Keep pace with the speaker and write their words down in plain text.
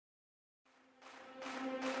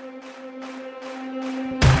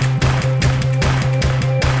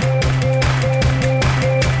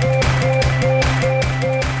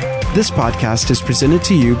This podcast is presented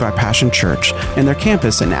to you by Passion Church and their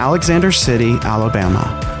campus in Alexander City,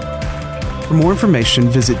 Alabama. For more information,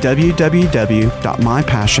 visit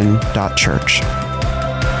www.mypassion.church.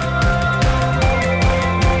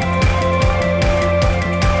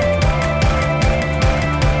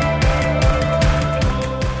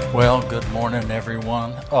 Well, good morning,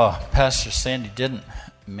 everyone. Pastor Sandy didn't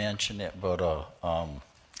mention it, but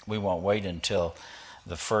we won't wait until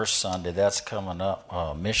the first Sunday. That's coming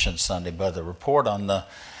up, Mission Sunday. But the report on the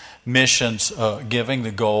missions giving, the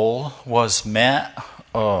goal was met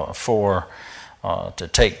to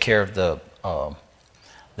take care of the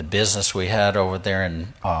business we had over there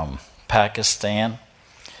in Pakistan,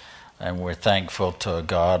 and we're thankful to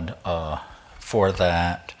God for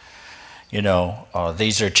that. You know,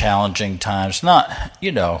 these are challenging times.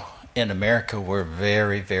 In America we're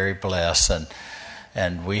very, very blessed,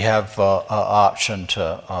 and we have an option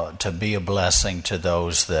to be a blessing to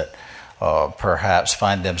those that perhaps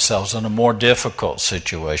find themselves in a more difficult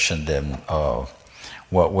situation than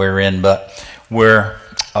what we're in. But we're,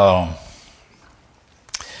 you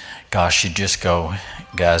just go,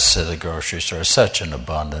 guys, to the grocery store. Such an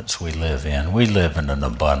abundance we live in. We live in an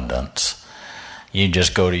abundance. You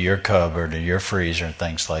just go to your cupboard or your freezer and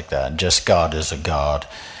things like that. And just God is a God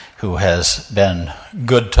who has been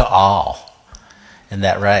good to all. Isn't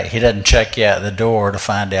that right? He doesn't check you at the door to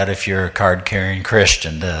find out if you're a card-carrying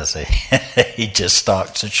Christian, does he? He just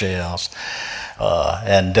stocks the shelves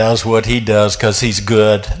and does what he does because he's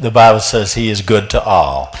good. The Bible says he is good to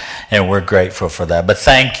all, and we're grateful for that. But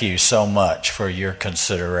thank you so much for your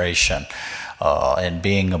consideration and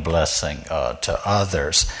being a blessing to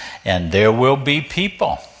others. And there will be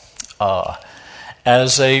people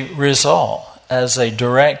as a result, as a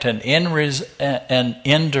direct and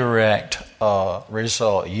indirect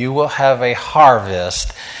result. You will have a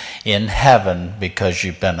harvest in heaven because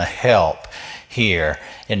you've been a help here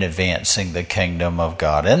in advancing the kingdom of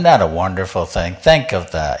God. Isn't that a wonderful thing? Think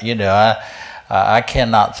of that. You know, I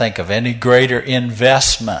cannot think of any greater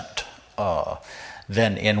investment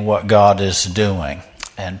than in what God is doing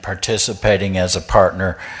and participating as a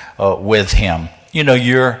partner with Him. You know,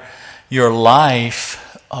 your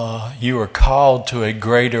life, you are called to a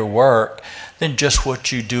greater work than just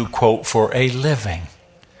what you do, quote, for a living.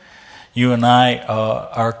 You and I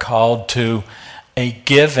are called to a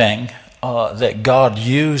giving that God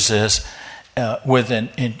uses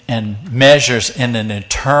and measures in an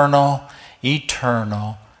eternal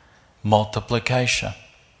multiplication.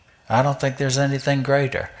 I don't think there's anything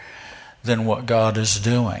greater than what God is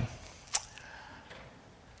doing.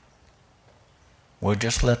 We'll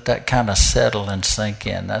just let that kind of settle and sink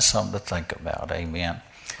in. That's something to think about. Amen.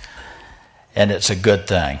 And it's a good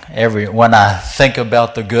thing. When I think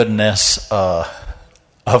about the goodness of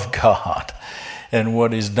God and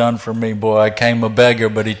what He's done for me, boy, I came a beggar,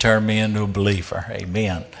 but He turned me into a believer.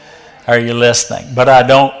 Amen. Are you listening? But I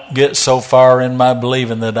don't get so far in my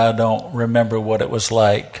believing that I don't remember what it was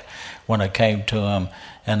like when I came to Him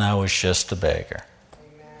and I was just a beggar.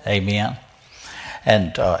 Amen.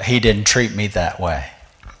 And He didn't treat me that way.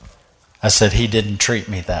 I said He didn't treat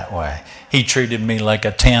me that way. He treated me like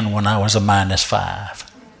a 10 when I was a -5.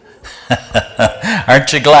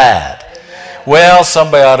 Aren't you glad? Well,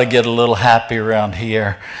 somebody ought to get a little happy around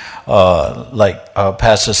here. Like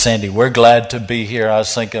Pastor Sandy, we're glad to be here. I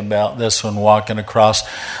was thinking about this one walking across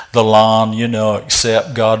the lawn,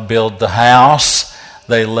 except God build the house.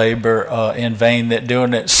 They labor in vain that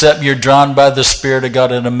doing it. Except you're drawn by the Spirit of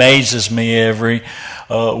God. It amazes me every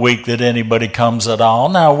week that anybody comes at all.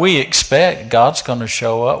 Now, we expect God's going to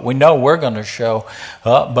show up. We know we're going to show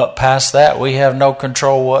up. But past that, we have no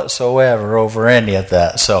control whatsoever over any of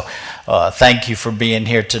that. So thank you for being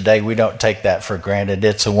here today. We don't take that for granted.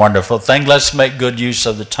 It's a wonderful thing. Let's make good use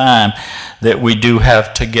of the time that we do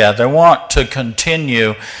have together. I want to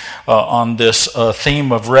continue on this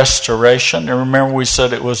theme of restoration. And remember, we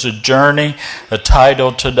said it was a journey. The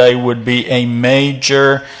title today would be A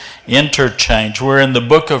Major Interchange. We're in the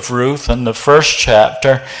book of Ruth in the first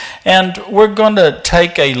chapter, and we're going to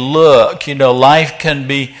take a look. Life can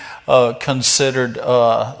be considered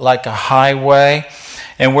like a highway,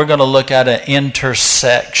 and we're going to look at an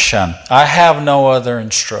intersection. I have no other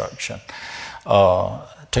instruction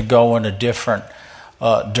to go in a different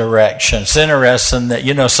direction. It's interesting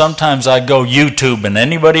that, sometimes I go YouTubing.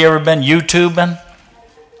 Anybody ever been YouTubing?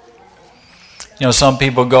 Some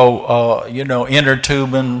people go, inner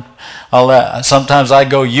tubing, all that. Sometimes I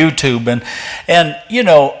go YouTubing, and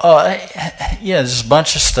there's a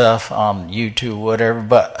bunch of stuff on YouTube, whatever.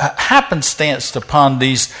 But happenstance upon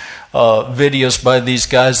these videos by these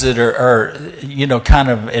guys that are kind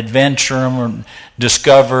of adventure and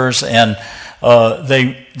discovers, and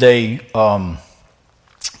they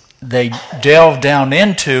delve down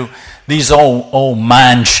into these old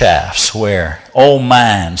mine shafts, where old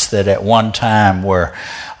mines that at one time were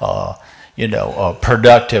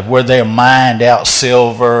productive, where they mined out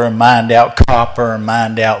silver and mined out copper and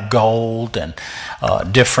mined out gold and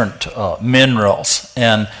different minerals.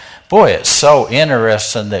 And boy, it's so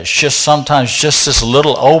interesting that it's just sometimes just this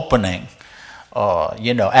little opening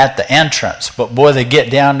at the entrance. But boy, they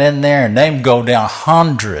get down in there and they go down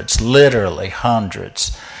literally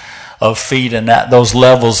hundreds of feet, and at those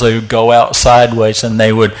levels they would go out sideways, and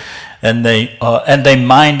they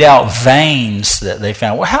mined out veins that they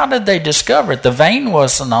found. Well, how did they discover it? The vein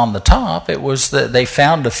wasn't on the top. It was that they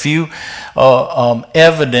found a few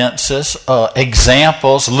evidences,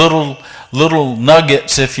 examples, little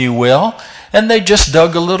nuggets, if you will, and they just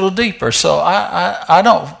dug a little deeper. So I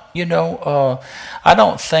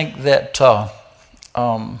don't think that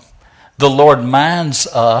the Lord minds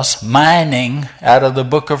us mining out of the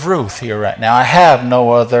book of Ruth here right now. I have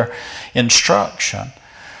no other instruction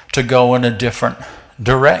to go in a different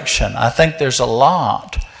direction. I think there's a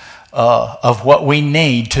lot of what we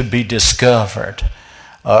need to be discovered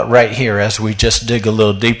right here as we just dig a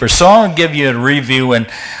little deeper. So I'll give you a review, and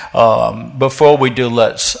before we do,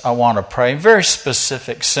 I want to pray. Very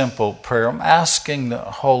specific, simple prayer. I'm asking the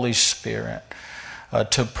Holy Spirit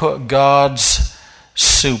to put God's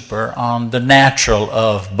super on the natural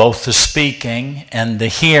of both the speaking and the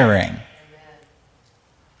hearing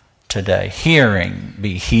today. Hearing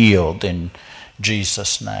be healed in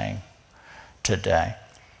Jesus' name today,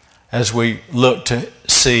 as we look to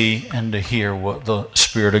see and to hear what the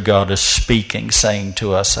Spirit of God is speaking, saying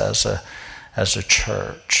to us as a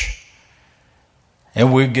church.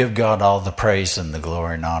 And we give God all the praise and the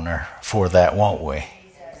glory and honor for that, won't we?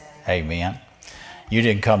 Amen. You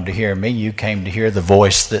didn't come to hear me. You came to hear the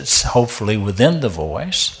voice that's hopefully within the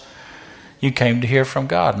voice. You came to hear from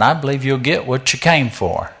God. And I believe you'll get what you came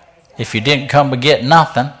for. If you didn't come to get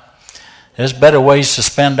nothing, there's better ways to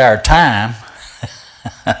spend our time.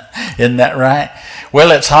 Isn't that right?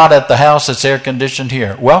 Well, it's hot at the house. It's air conditioned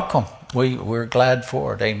here. Welcome. We're glad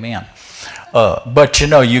for it. Amen. But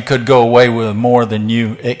you could go away with more than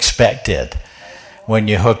you expected when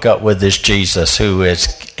you hook up with this Jesus, who is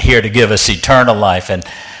here to give us eternal life and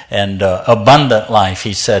abundant life.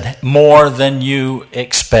 He said, more than you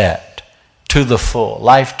expect, to the full,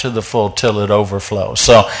 life to the full till it overflows.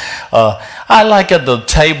 So I like at the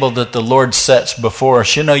table that the Lord sets before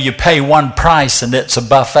us. You pay one price and it's a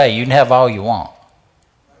buffet. You can have all you want.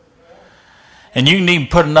 And you can even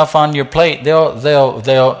put enough on your plate.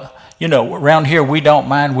 They'll around here we don't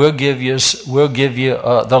mind. We'll give you.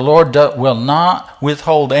 The Lord will not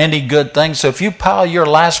withhold any good thing. So if you pile your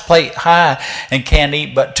last plate high and can't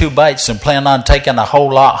eat but 2 bites and plan on taking a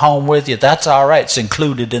whole lot home with you, that's all right. It's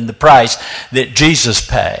included in the price that Jesus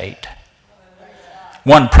paid.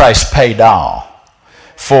 One price paid all,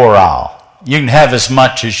 for all. You can have as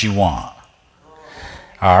much as you want.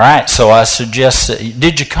 All right. So I suggest that.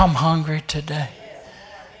 Did you come hungry today?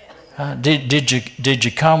 Did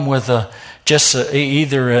you come with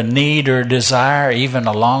either a need or a desire, even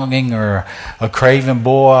a longing or a craving?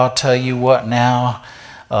 Boy, I'll tell you what now,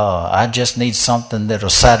 I just need something that'll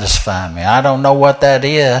satisfy me. I don't know what that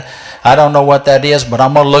is. But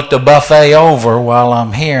I'm going to look the buffet over while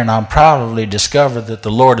I'm here, and I'll probably discover that the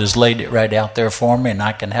Lord has laid it right out there for me, and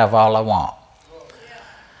I can have all I want.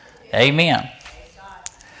 Amen.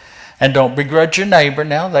 And don't begrudge your neighbor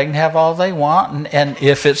now. They can have all they want. And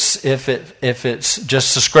if it's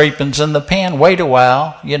just the scrapings in the pan, wait a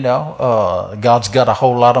while. God's got a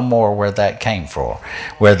whole lot of more where that came from.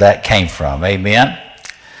 Amen.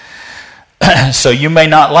 So you may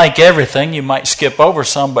not like everything. You might skip over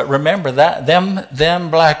some, but remember that them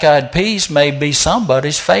black-eyed peas may be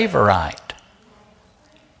somebody's favorite.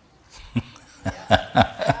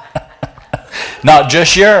 Not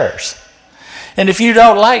just yours. And if you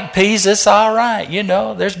don't like peas, it's all right.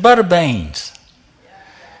 There's butter beans,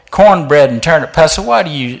 cornbread and turnip. Pastor, why do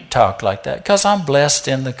you talk like that? Because I'm blessed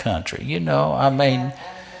in the country.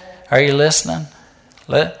 Are you listening?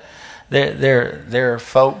 There are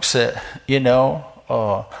folks that,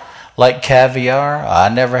 like caviar. I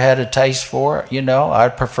never had a taste for it. I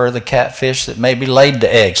prefer the catfish that maybe laid the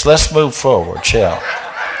eggs. Let's move forward, shall we?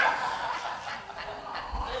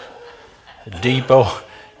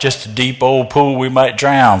 just a deep old pool we might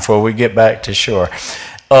drown before we get back to shore.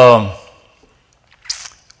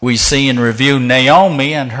 We see and review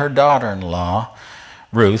Naomi and her daughter-in-law,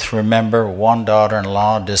 Ruth. Remember, one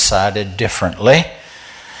daughter-in-law decided differently,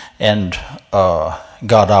 and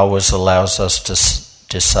God always allows us to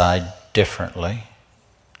decide differently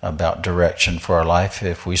about direction for our life.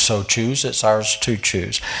 If we so choose, it's ours to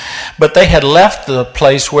choose. But they had left the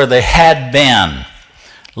place where they had been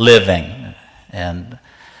living, and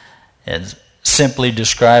simply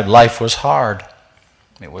described, life was hard.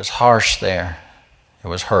 It was harsh there. It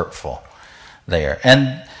was hurtful there.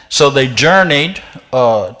 And so they journeyed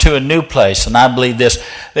to a new place, and I believe this,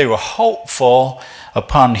 they were hopeful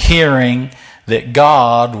upon hearing that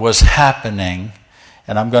God was happening,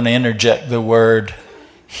 and I'm going to interject the word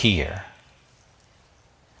here.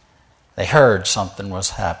 They heard something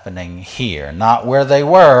was happening here, not where they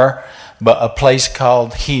were, but a place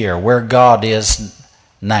called here, where God is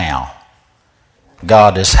now.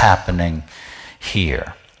 God is happening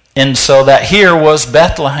here. And so that here was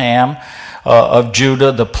Bethlehem of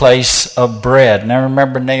Judah, the place of bread. Now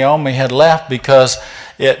remember, Naomi had left because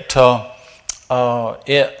it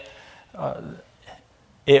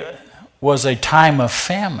was a time of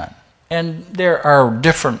famine. And there are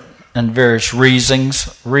different and various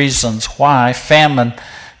reasons why famine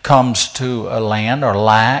comes to a land, or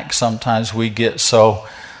lack. Sometimes we get so,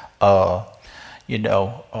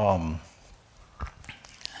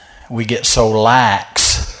 we get so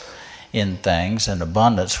lax in things, and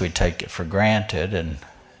abundance, we take it for granted, and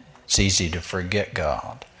it's easy to forget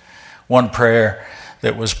God. One prayer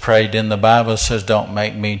that was prayed in the Bible says, don't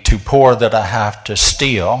make me too poor that I have to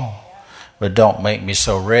steal, but don't make me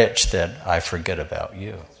so rich that I forget about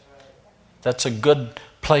you. That's a good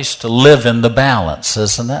place to live in the balance,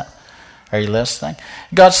 isn't it? Are you listening?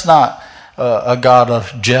 God's not a God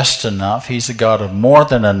of just enough. He's a God of more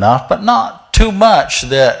than enough, but not too much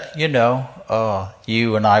that,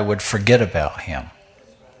 you and I would forget about Him.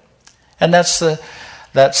 And that's the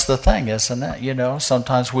thing, isn't it?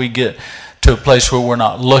 Sometimes we get to a place where we're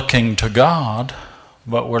not looking to God,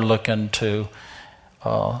 but we're looking to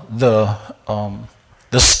the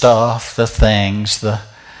stuff, the things, that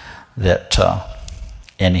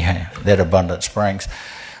abundance brings.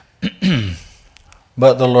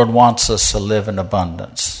 But the Lord wants us to live in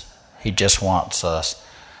abundance. He just wants us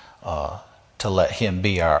to let Him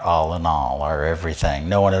be our all in all, our everything,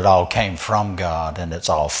 knowing it all came from God and it's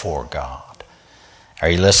all for God. Are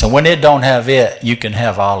you listening? When it don't have it, you can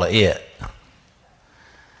have all of it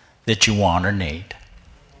that you want or need.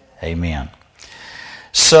 Amen.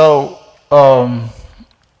 So, and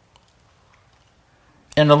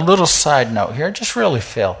a little side note here, I just really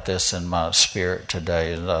felt this in my spirit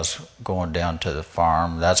today as I was going down to the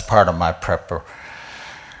farm. That's part of my preparation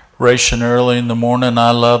early in the morning.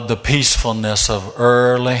 I love the peacefulness of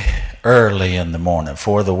early in the morning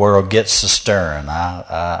before the world gets to stirring.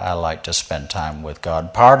 I like to spend time with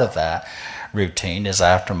God. Part of that routine is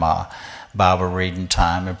after my Bible reading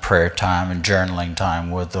time and prayer time and journaling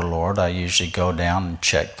time with the Lord. I usually go down and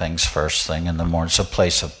check things first thing in the morning. It's a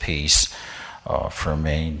place of peace for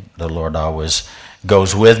me. The Lord always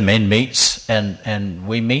goes with me and meets, and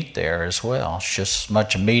we meet there as well. It's just as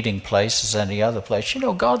much a meeting place as any other place.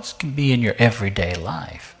 God can be in your everyday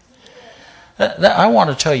life. I want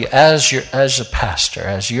to tell you, as your pastor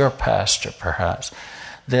perhaps,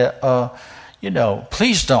 that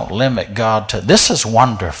please don't limit God to. This is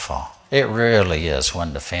wonderful. It really is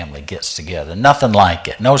when the family gets together. Nothing like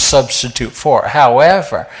it. No substitute for it.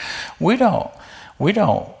 However, we don't.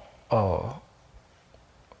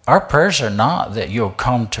 Our prayers are not that you'll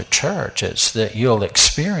come to church. It's that you'll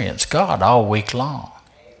experience God all week long.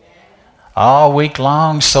 All week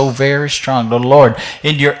long, so very strong. The Lord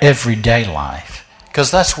in your everyday life.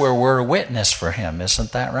 Because that's where we're a witness for Him.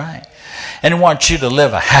 Isn't that right? And He wants you to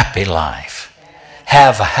live a happy life.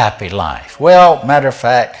 Have a happy life. Well, matter of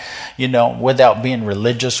fact, without being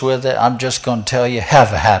religious with it, I'm just going to tell you,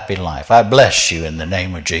 have a happy life. I bless you in the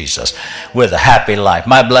name of Jesus with a happy life.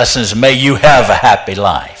 My blessings, may you have a happy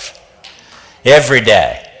life. Every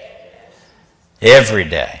day. Every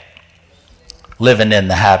day. Living in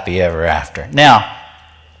the happy ever after. Now,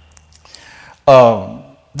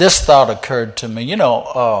 this thought occurred to me.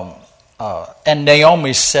 And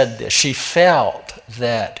Naomi said this. She felt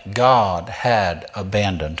that God had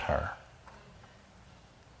abandoned her.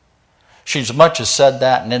 She as much as said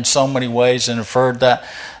that, and in so many ways inferred that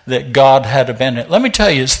God had abandoned her. Let me tell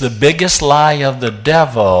you, it's the biggest lie of the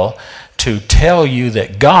devil to tell you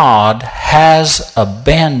that God has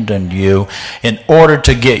abandoned you in order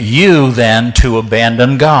to get you then to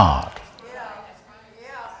abandon God.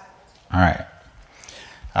 All right.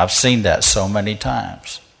 I've seen that so many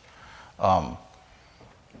times.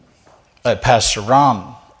 Pastor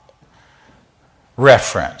Ron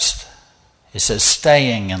referenced, he says,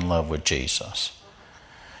 staying in love with Jesus.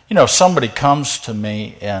 You know, somebody comes to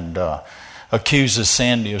me and accuses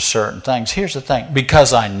Sandy of certain things. Here's the thing.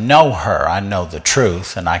 Because I know her, I know the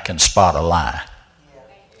truth, and I can spot a lie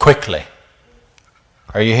quickly.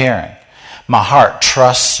 Are you hearing? My heart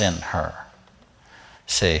trusts in her.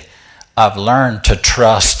 See, I've learned to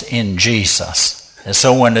trust in Jesus. And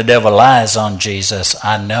so when the devil lies on Jesus,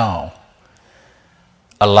 I know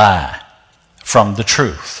a lie from the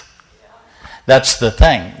truth. That's the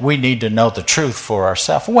thing. We need to know the truth for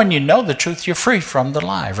ourselves. When you know the truth, you're free from the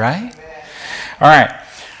lie, right? All right.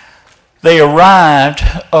 They arrived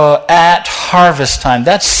at harvest time.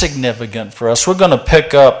 That's significant for us. We're going to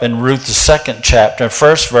pick up in Ruth, the 2nd chapter,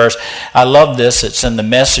 first verse. I love this. It's in the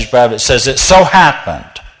Message Bible. It says, it so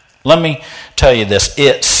happened. Let me tell you this.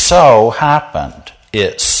 It so happened.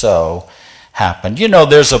 It so happened. You know,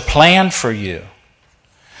 there's a plan for you.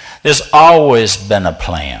 There's always been a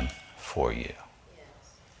plan for you.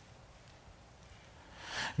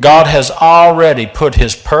 God has already put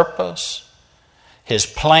His purpose, His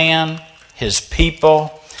plan, His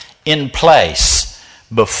people in place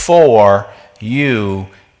before you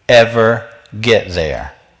ever get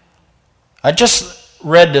there. I just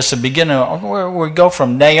read this at the beginning where we go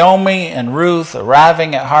from Naomi and Ruth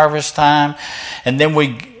arriving at harvest time, and then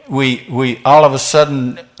we all of a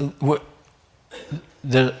sudden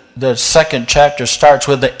the 2nd chapter starts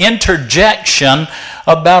with the interjection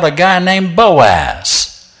about a guy named Boaz.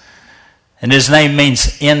 And his name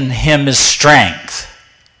means in him is strength.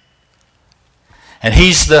 And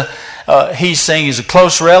he's saying he's a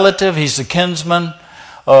close relative, he's a kinsman,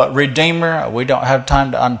 redeemer. We don't have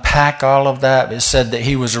time to unpack all of that. It said that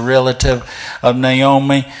he was a relative of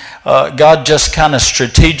Naomi. God just kind of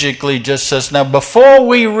strategically just says, now before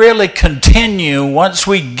we really continue, once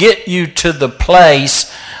we get you to the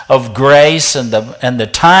place of grace and the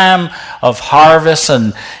time of harvest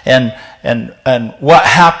and what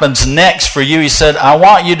happens next for you, he said, I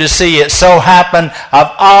want you to see it so happen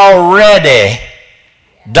I've already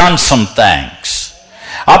done some things.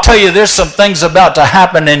 I'll tell you, there's some things about to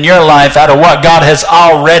happen in your life out of what God has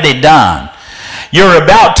already done. You're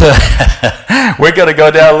about to, we're going to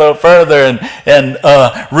go down a little further, and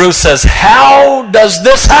Ruth says, how does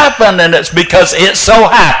this happen? And it's because it so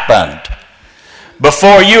happened.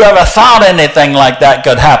 Before you ever thought anything like that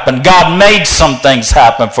could happen, God made some things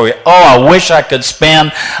happen for you. Oh, I wish I could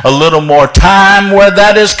spend a little more time where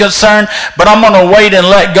that is concerned, but I'm going to wait and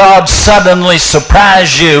let God suddenly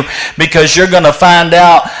surprise you, because you're going to find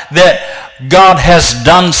out that God has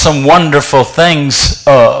done some wonderful things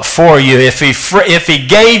for you. If he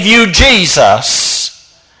gave you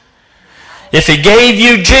Jesus,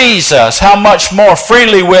 how much more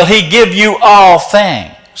freely will He give you all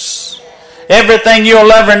things? Everything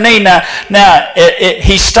you'll ever need. Now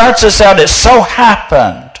he starts us out, it so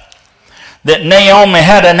happened that Naomi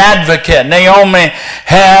had an advocate. Naomi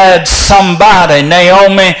had somebody.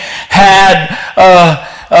 Naomi had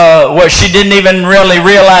what she didn't even really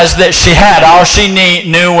realize that she had. All she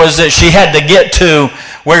knew was that she had to get to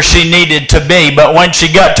where she needed to be. But when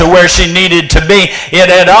she got to where she needed to be, it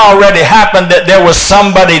had already happened that there was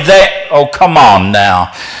somebody there. Oh, come on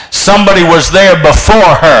now. Somebody was there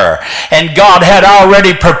before her, and God had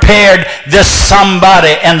already prepared this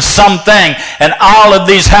somebody and something and all of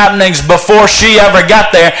these happenings before she ever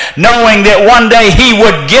got there, knowing that one day He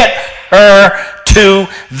would get her to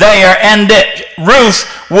there and that Ruth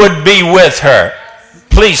would be with her.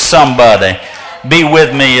 Please, somebody, be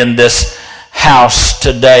with me in this house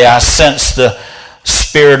today. I sense the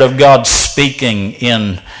Spirit of God speaking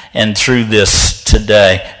in and through this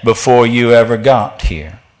today before you ever got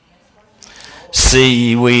here.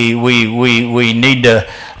 See, we need to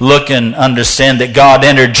look and understand that God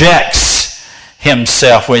interjects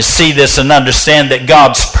Himself. We see this and understand that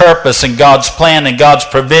God's purpose and God's plan and God's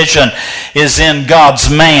provision is in God's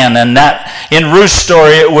man. And that in Ruth's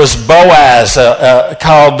story, it was Boaz,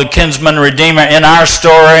 called the kinsman redeemer. In our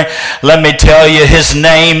story, let me tell you, his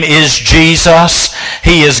name is Jesus.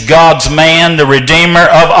 He is God's man, the redeemer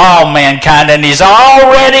of all mankind. And He's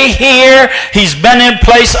already here. He's been in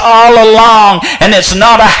place all along. And it's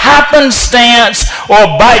not a happenstance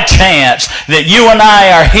or by chance that you and I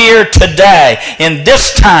are here today, in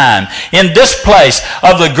this time, in this place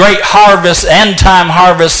of the great harvest, end time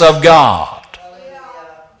harvest of God.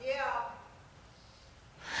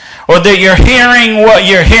 Or that you're hearing what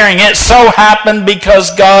you're hearing. It so happened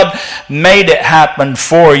because God made it happen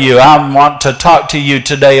for you. I want to talk to you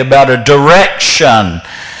today about a direction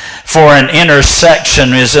for an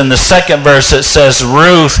intersection is in the second verse. It says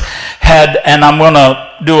Ruth had, and I'm going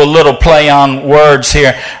to do a little play on words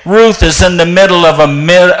here. Ruth is in the middle of a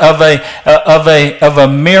miracle,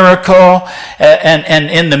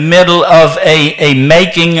 and in the middle of a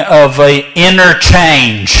making of an inner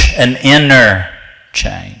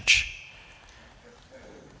change,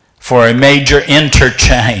 for a major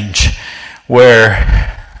interchange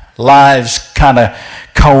where lives kind of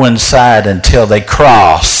coincide until they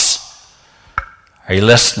cross. Are you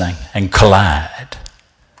listening? And collide.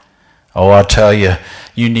 Oh, I'll tell you,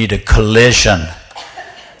 you need a collision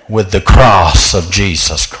with the cross of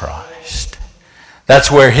Jesus Christ.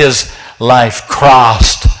 That's where his life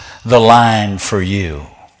crossed the line for you.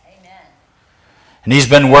 Amen. And he's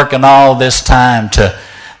been working all this time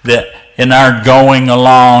in our going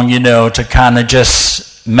along, to kind of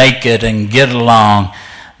just make it and get along,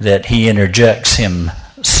 that he interjects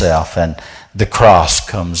himself and the cross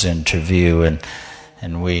comes into view, and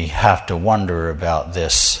we have to wonder about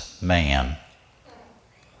this man,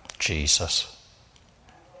 Jesus.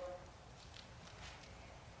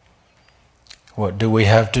 What do we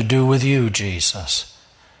have to do with you, Jesus?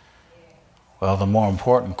 Well, the more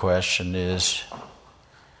important question is,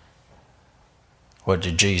 what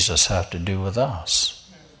did Jesus have to do with us?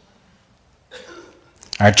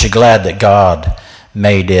 Aren't you glad that God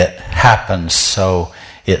made it happen so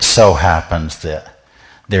it so happens that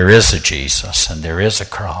there is a Jesus, and there is a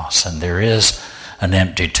cross, and there is an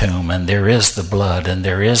empty tomb, and there is the blood, and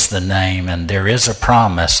there is the name, and there is a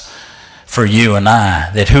promise for you and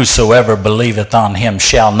I, that whosoever believeth on him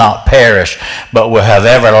shall not perish, but will have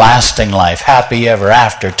everlasting life, happy ever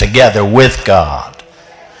after, together with God,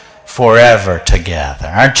 forever together.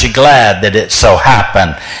 Aren't you glad that it so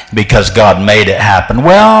happened because God made it happen?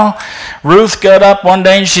 Well, Ruth got up one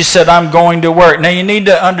day and she said, I'm going to work. Now you need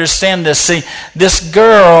to understand this. See, this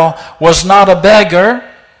girl was not a beggar.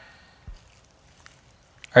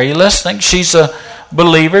 Are you listening? She's a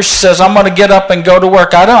believer. She says, I'm going to get up and go to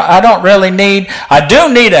work. I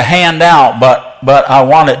do need a handout, but I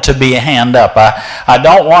want it to be a hand up. I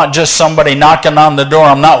don't want just somebody knocking on the door.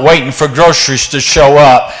 I'm not waiting for groceries to show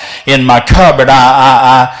up in my cupboard.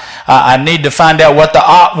 I need to find out what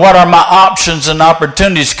are my options and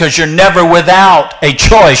opportunities, because you're never without a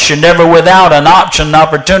choice. You're never without an option and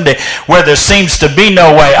opportunity. Where there seems to be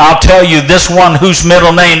no way, I'll tell you, this one whose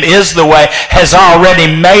middle name is the way has already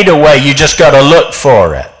made a way. You just got to look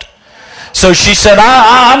for it. So she said,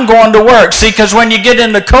 I'm going to work. See, because when you get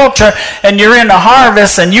into culture and you're in a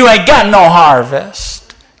harvest and you ain't got no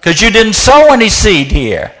harvest because you didn't sow any seed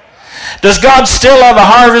here. Does God still have a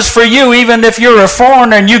harvest for you, even if you're a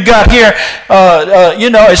foreigner and you got here?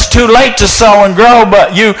 It's too late to sow and grow,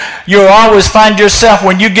 but you always find yourself,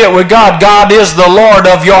 when you get with God, God is the Lord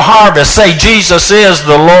of your harvest. Say, Jesus is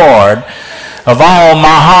the Lord of all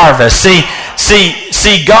my harvest. See,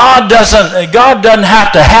 God doesn't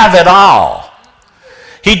have to have it all.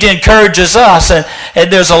 He encourages us, and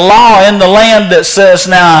there's a law in the land that says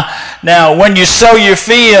now when you sow your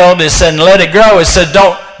field, it said let it grow. It said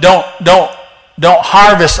don't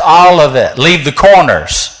harvest all of it. Leave the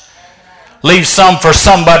corners. Leave some for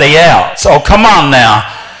somebody else. Oh, come on now.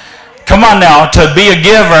 To be a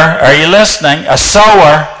giver, are you listening? A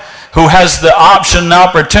sower who has the option and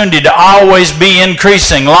opportunity to always be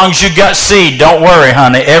increasing. As long as you got seed, don't worry,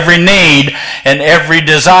 honey. Every need and every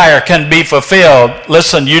desire can be fulfilled.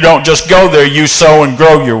 Listen, you don't just go there, you sow and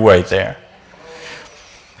grow your way there.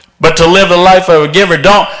 But to live the life of a giver,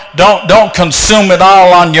 don't consume it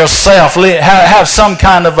all on yourself. Have some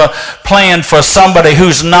kind of a plan for somebody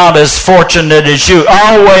who's not as fortunate as you.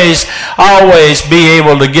 Always be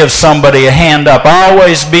able to give somebody a hand up.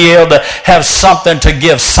 Always be able to have something to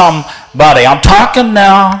give somebody. I'm talking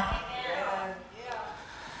now.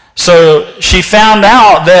 So she found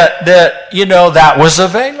out that was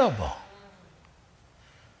available.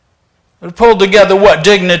 Pull together what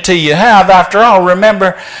dignity you have. After all,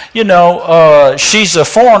 remember, she's a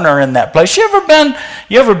foreigner in that place. You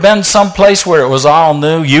ever been someplace where it was all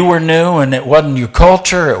new? You were new, and it wasn't your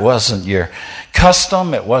culture, it wasn't your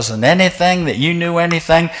custom, it wasn't anything that you knew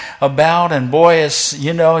anything about. And boy, it's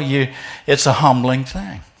a humbling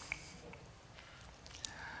thing.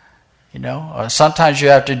 Sometimes you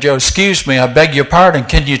have to go, excuse me, I beg your pardon,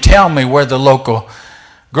 can you tell me where the local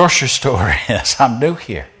grocery store is? I'm new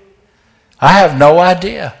here. I have no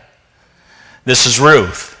idea. This is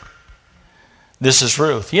Ruth.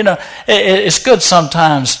 It's good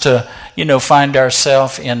sometimes to, find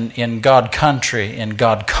ourselves in God country, in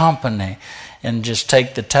God company, and just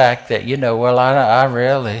take the tack that, I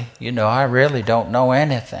really don't know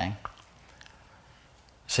anything.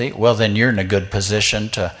 See, well, then you're in a good position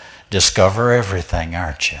to discover everything,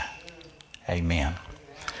 aren't you? Amen.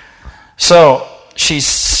 So she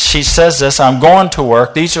says this, I'm going to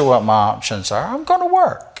work. These are what my options are. I'm going to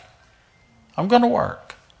work. I'm going to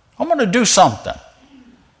work. I'm going to do something.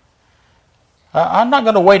 I'm not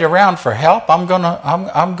going to wait around for help. I'm going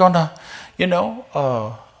to,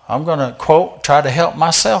 quote, try to help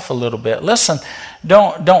myself a little bit. Listen,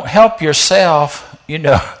 don't help yourself,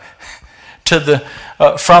 to the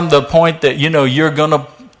from the point that you're going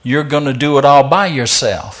to do it all by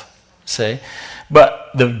yourself. See? But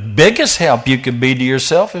the biggest help you could be to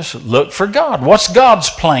yourself is look for God. What's God's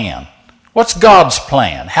plan? What's God's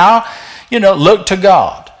plan? How, look to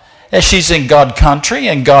God. And she's in God country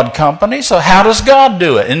and God company, so how does God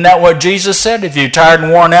do it? Isn't that what Jesus said? If you're tired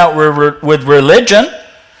and worn out with religion,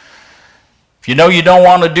 if you know you don't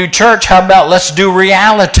want to do church, how about let's do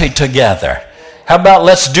reality together? How about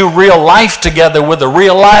let's do real life together with a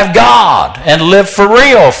real live God and live for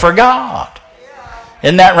real for God?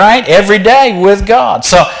 Isn't that right? Every day with God.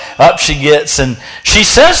 So up she gets, and she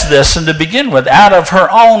says this, and to begin with, out of her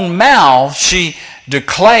own mouth, she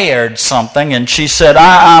declared something, and she said,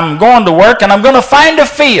 I'm going to work, and I'm going to find a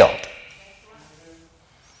field.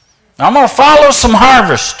 I'm going to follow some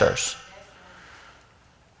harvesters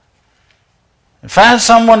and find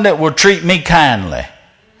someone that will treat me kindly.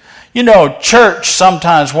 Church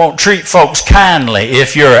sometimes won't treat folks kindly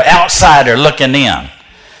if you're an outsider looking in.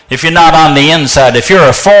 If you're not on the inside, if you're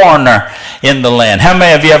a foreigner in the land. How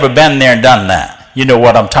many of you ever been there and done that? You know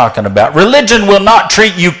what I'm talking about. Religion will not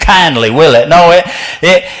treat you kindly, will it? No,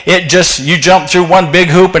 it just, you jump through one big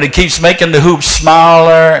hoop and it keeps making the hoop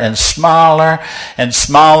smaller and smaller and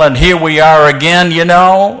smaller. And here we are again,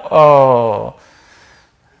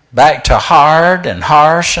 back to hard and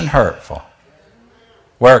harsh and hurtful.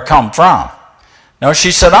 Where it come from. No,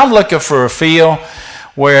 she said, I'm looking for a field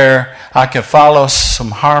where I can follow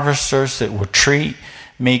some harvesters that will treat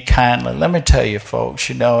me kindly. Let me tell you,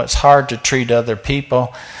 folks, it's hard to treat other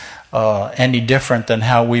people any different than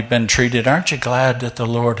how we've been treated. Aren't you glad that the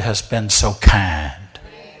Lord has been so kind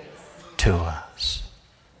to us?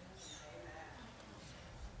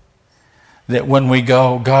 That when we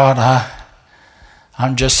go, God,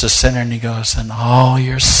 I'm just a sinner, and He goes, and all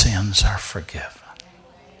your sins are forgiven.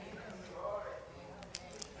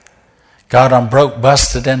 God, I'm broke,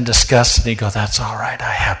 busted, and disgusted. He goes, that's all right,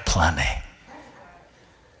 I have plenty.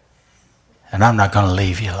 And I'm not going to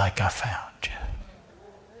leave you like I found you.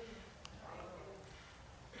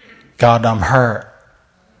 God, I'm hurt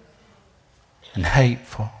and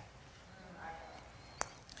hateful.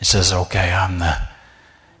 He says, okay, I'm the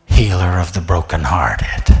healer of the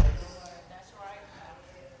brokenhearted.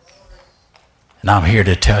 And I'm here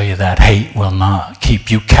to tell you that hate will not keep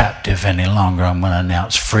you captive any longer. I'm going to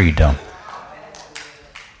announce freedom.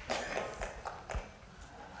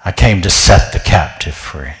 I came to set the captive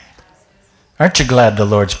free. Aren't you glad the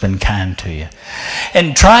Lord's been kind to you?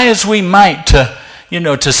 And try as we might to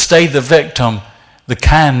stay the victim, the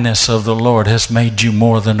kindness of the Lord has made you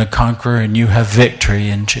more than a conqueror, and you have victory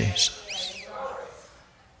in Jesus.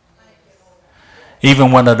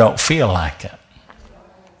 Even when I don't feel like it.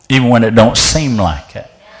 Even when it don't seem like it.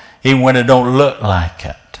 Even when it don't look like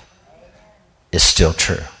it. It's still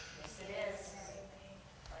true.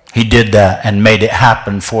 He did that and made it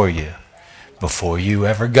happen for you before you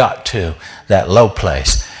ever got to that low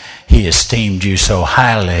place. He esteemed you so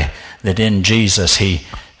highly that in Jesus He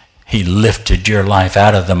lifted your life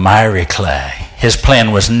out of the miry clay. His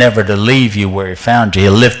plan was never to leave you where He found you.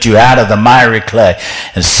 He'll lift you out of the miry clay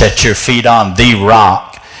and set your feet on the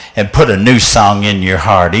rock and put a new song in your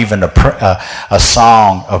heart, even a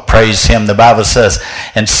song of praise Him. The Bible says,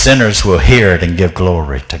 and sinners will hear it and give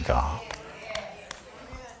glory to God.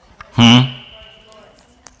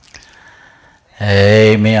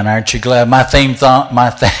 Amen. Aren't you glad? My theme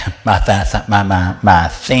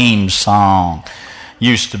song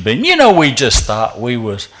used to be, we just thought we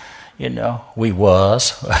was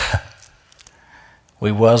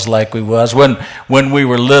like we was. When we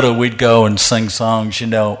were little, we'd go and sing songs,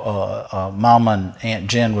 Mama and Aunt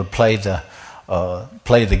Jen would play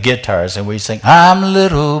the guitars, and we'd sing, I'm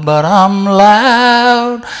little but I'm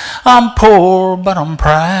loud, I'm poor but I'm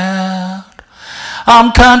proud,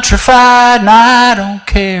 I'm countrified and I don't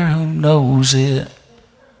care who knows it.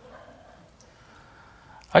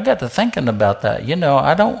 I got to thinking about that.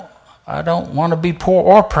 I don't want to be poor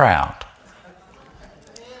or proud.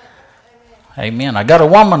 Amen. I got a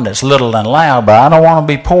woman that's little and loud, but I don't want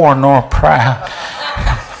to be poor nor proud.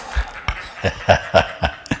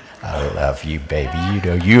 I love you, baby.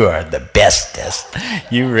 You are the bestest.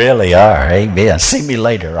 You really are. Amen. See me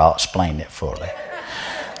later. I'll explain it fully.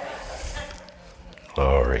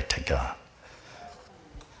 Glory to God.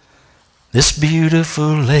 This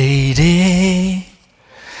beautiful lady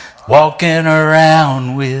walking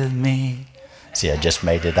around with me. See, I just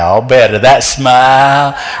made it all better. That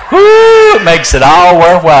smile, whoo, it makes it all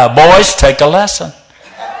worthwhile. Boys, take a lesson.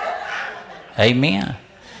 Amen.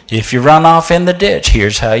 If you run off in the ditch,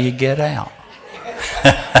 here's how you get out.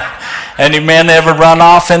 Any men ever run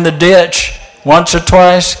off in the ditch once or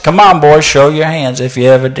twice? Come on, boys, show your hands if you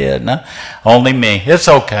ever did. No? Only me. It's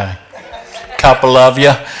okay. Couple of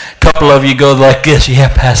you go like this.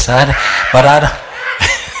 Yeah, Pastor, but I don't.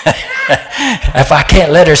 If I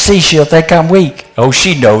can't let her see, she'll think I'm weak. Oh,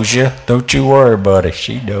 she knows you. Don't you worry, buddy.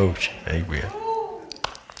 She knows you. Amen.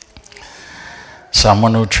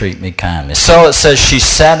 Someone will treat me kindly. So it says she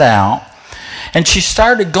set out and she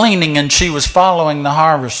started gleaning, and she was following the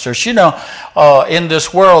harvesters. You know, in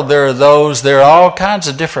this world there are all kinds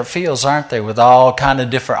of different fields, aren't they, with all kind of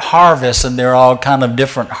different harvests, and there are all kind of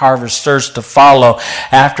different harvesters to follow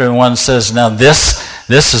after. And one says, now this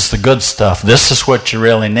is the good stuff. This is what you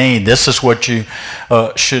really need. This is what you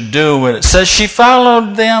should do. And it says she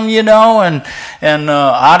followed them, you know, and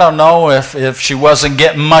I don't know if she wasn't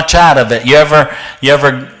getting much out of it. You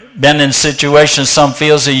ever been in situations, some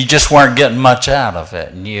fields, that you just weren't getting much out of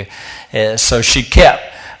it, and so she kept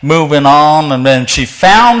moving on, and then she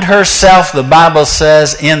found herself, the Bible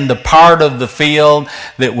says, in the part of the field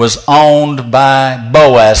that was owned by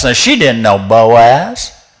Boaz. Now, she didn't know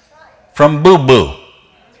Boaz from boo-boo,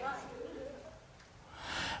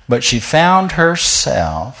 but she found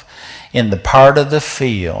herself in the part of the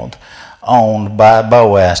field owned by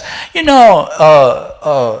Boaz. You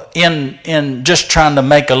know, in just trying to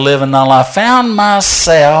make a living, I found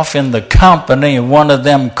myself in the company of one of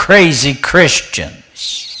them crazy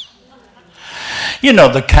Christians. You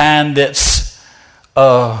know, the kind that's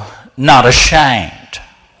not ashamed.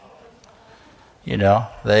 You know,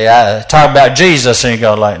 they talk about Jesus, and you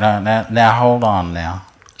go like, now hold on now.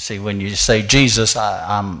 See, when you say Jesus,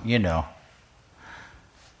 I'm, you know,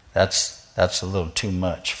 that's a little too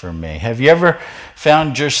much for me. Have you ever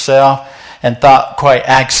found yourself and thought quite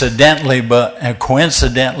accidentally and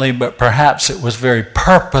coincidentally, but perhaps it was very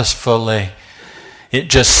purposefully, it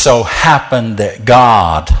just so happened that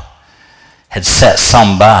God had set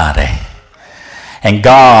somebody, and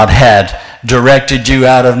God had directed you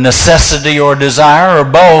out of necessity or desire or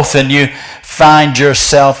both, and you find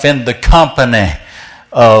yourself in the company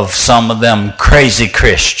of some of them crazy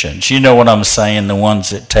Christians. You know what I'm saying? The ones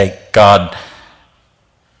that take God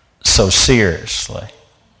so seriously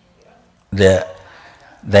that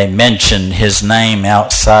they mention His name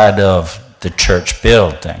outside of the church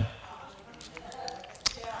building.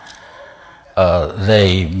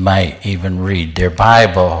 They might even read their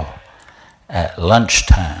Bible at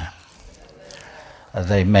lunchtime.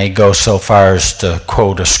 They may go so far as to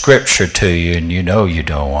quote a scripture to you, and you know you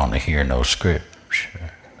don't want to hear no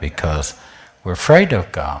scripture because we're afraid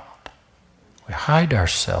of God. We hide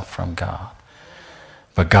ourselves from God.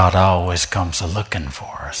 But God always comes a-looking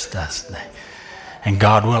for us, doesn't He? And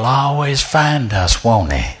God will always find us,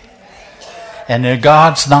 won't He? And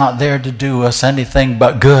God's not there to do us anything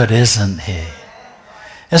but good, isn't He?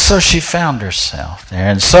 And so she found herself there.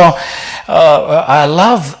 And so I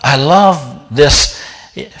love this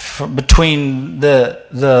between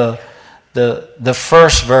the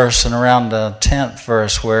first verse and around the 10th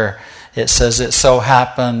verse, where it says it so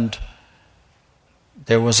happened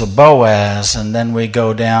there was a Boaz, and then we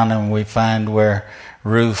go down and we find where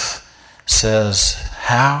Ruth says,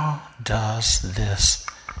 how does this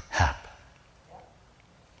happen?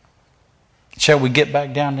 Shall we get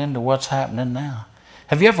back down into what's happening now?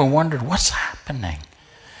 Have you ever wondered what's happening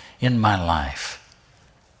in my life?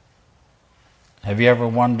 Have you ever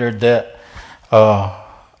wondered that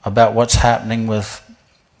about what's happening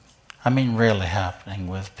really happening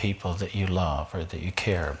with people that you love or that you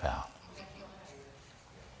care about?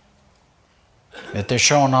 That they're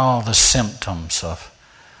showing all the symptoms of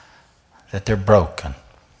that they're broken,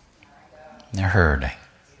 they're hurting.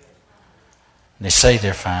 They say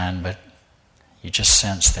they're fine, but you just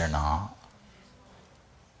sense they're not.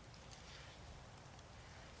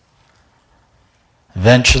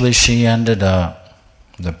 Eventually she ended up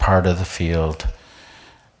the part of the field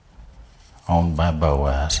owned by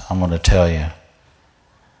Boaz. I'm going to tell you,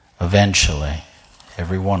 eventually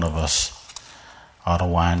every one of us ought to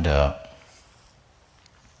wind up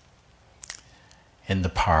in the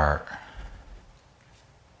part,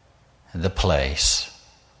 the place,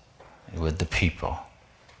 with the people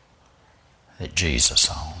that Jesus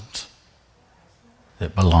owns,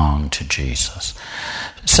 that belong to Jesus.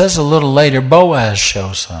 It says a little later, Boaz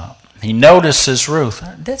shows up. He notices Ruth.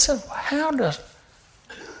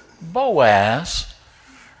 Boaz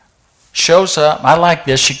shows up. I like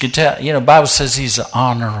this. You can tell, the Bible says he's an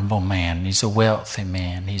honorable man. He's a wealthy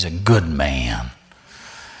man. He's a good man.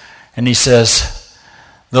 And he says,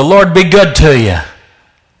 the Lord be good to you.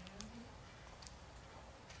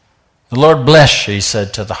 The Lord bless you, he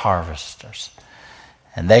said to the harvesters.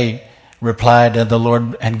 And they replied, and the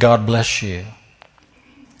Lord and God bless you.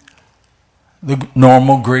 The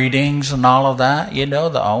normal greetings and all of that,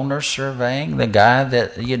 the owner surveying, the guy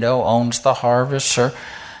that, owns the harvest,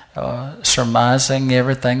 surmising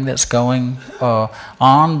everything that's going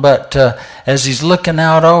on. But as he's looking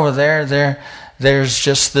out over there's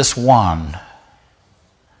just this one.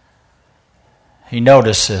 He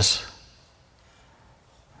notices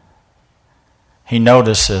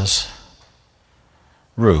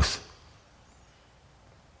Ruth.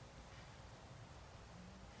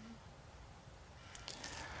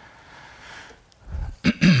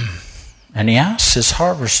 And he asks his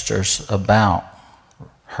harvesters about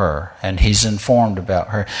her, and he's informed about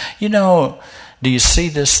her. Do you see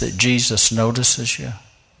this, that Jesus notices you?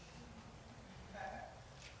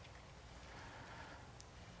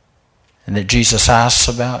 And that Jesus asks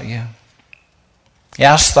about you? He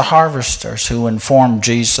asks the harvesters who informed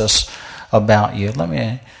Jesus about you.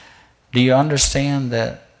 Do you understand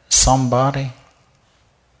that somebody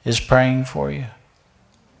is praying for you?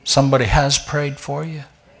 Somebody has prayed for you.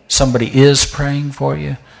 Somebody is praying for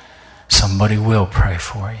you. Somebody will pray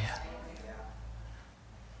for you.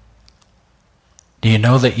 Do you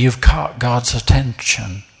know that you've caught God's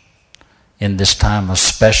attention in this time of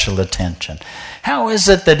special attention? How is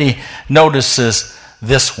it that he notices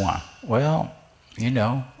this one? Well,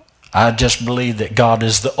 I just believe that God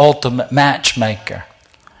is the ultimate matchmaker.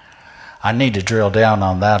 I need to drill down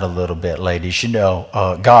on that a little bit, ladies.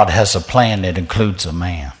 God has a plan that includes a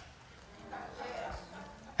man.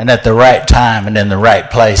 And at the right time and in the right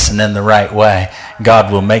place and in the right way,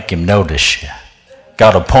 God will make him notice you.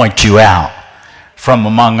 God will point you out from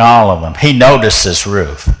among all of them. He notices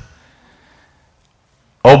Ruth.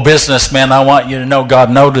 Oh, businessmen, I want you to know God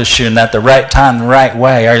noticed you, and at the right time, the right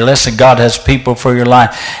way. Are you listening? God has people for your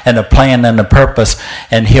life and a plan and a purpose,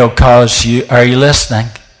 and he'll cause you. Are you listening?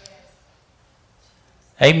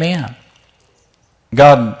 Amen.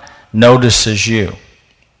 God notices you,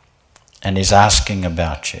 and he's asking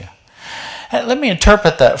about you. And let me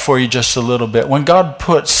interpret that for you just a little bit. When God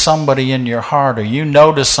puts somebody in your heart, or you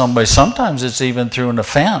notice somebody, sometimes it's even through an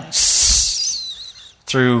offense,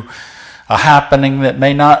 through a happening that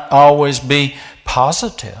may not always be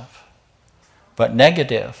positive, but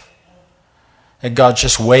negative. And God's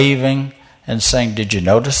just waving and saying, did you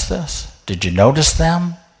notice this? Did you notice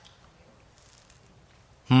them?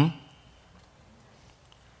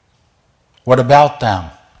 What about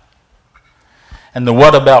them? And the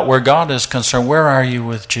what about where God is concerned, where are you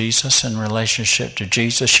with Jesus in relationship to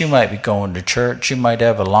Jesus? You might be going to church. You might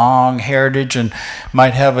have a long heritage and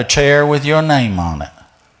might have a chair with your name on it.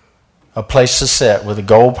 A place to sit with a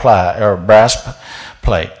gold plate or a brass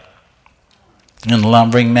plate. In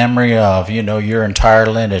loving memory of, your entire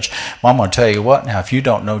lineage. Well, I'm going to tell you what now, if you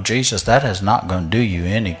don't know Jesus, that is not going to do you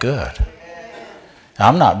any good.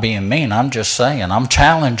 I'm not being mean, I'm just saying, I'm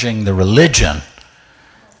challenging the religion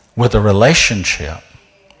with a relationship,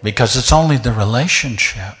 because it's only the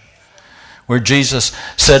relationship. Where Jesus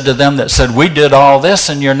said to them that said, we did all this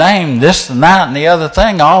in your name, this and that and the other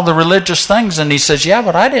thing, all the religious things. And he says, yeah,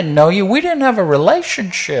 but I didn't know you. We didn't have a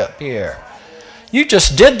relationship here. You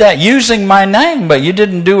just did that using my name, but you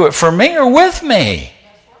didn't do it for me or with me.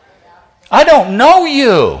 I don't know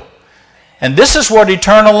you. And this is what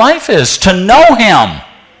eternal life is, to know him,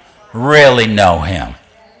 really know him.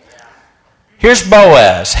 Here's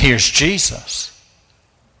Boaz, here's Jesus.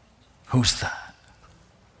 Who's that?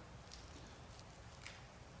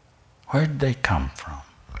 Where did they come from?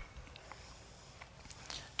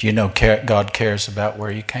 Do you know God cares about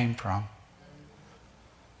where you came from?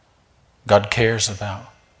 God cares about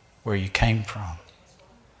where you came from.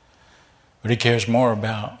 But he cares more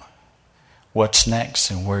about what's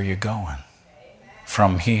next and where you're going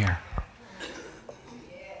from here.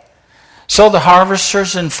 So the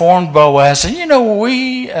harvesters informed Boaz, and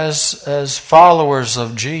we as followers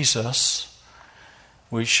of Jesus,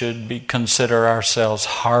 we should consider ourselves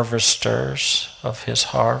harvesters of his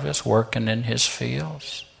harvest, working in his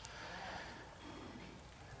fields.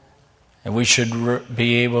 And we should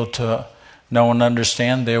be able to know and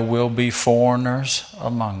understand there will be foreigners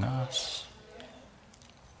among us.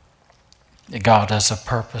 That God has a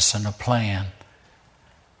purpose and a plan.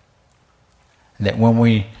 That when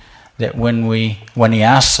he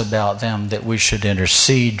asks about them, that we should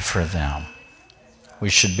intercede for them. We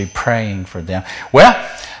should be praying for them. Well,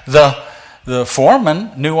 the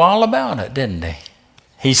foreman knew all about it, didn't he?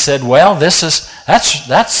 He said, well, that's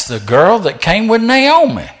the girl that came with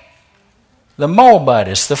Naomi, the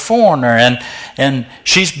Moabitess, the foreigner, and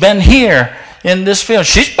she's been here in this field.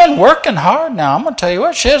 She's been working hard now. I'm going to tell you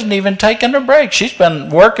what, she hasn't even taken a break. She's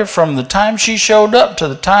been working from the time she showed up to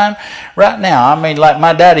the time right now. I mean, like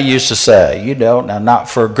my daddy used to say, now not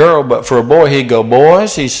for a girl, but for a boy, he'd go,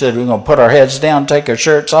 boys, he said, we're going to put our heads down, take our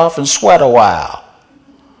shirts off, and sweat a while.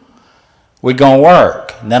 We're going to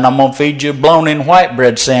work. And then I'm going to feed you blown-in white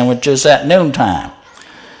bread sandwiches at noontime.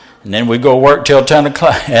 And then we go work till 10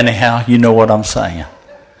 o'clock. Anyhow, you know what I'm saying.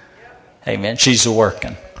 Amen. She's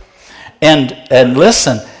working. And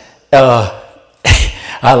listen,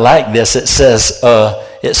 I like this. It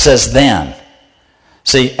says then.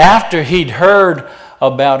 See, after he'd heard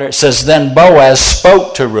about her, it says then Boaz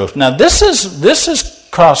spoke to Ruth. Now this is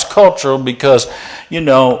cross-cultural because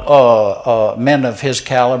men of his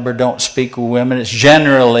caliber don't speak with women. It's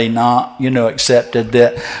generally not accepted,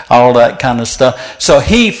 that all that kind of stuff. So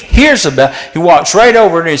he hears about. He walks right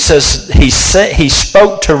over and he says he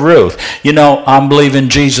spoke to Ruth. I'm believing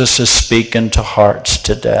Jesus is speaking to hearts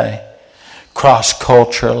today,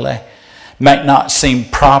 cross-culturally. Might not seem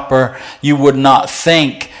proper. You would not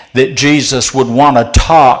think that Jesus would want to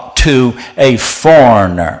talk to a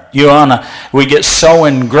foreigner. We get so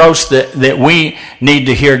engrossed that we need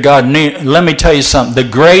to hear God. Let me tell you something. The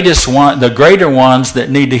greater ones that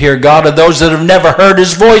need to hear God are those that have never heard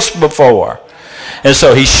His voice before. And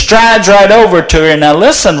so he strides right over to her. Now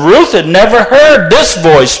listen, Ruth had never heard this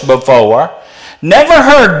voice before. Never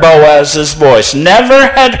heard Boaz's voice. Never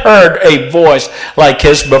had heard a voice like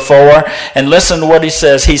his before. And listen to what he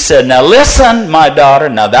says. He said, now listen, my daughter.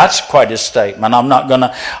 Now that's quite a statement. I'm not going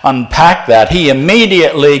to unpack that. He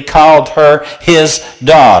immediately called her his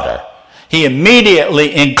daughter. He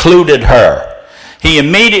immediately included her. He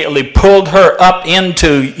immediately pulled her up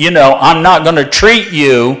into, I'm not going to treat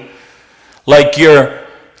you like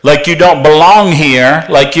you don't belong here,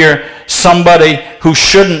 like you're somebody who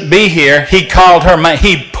shouldn't be here. He called her,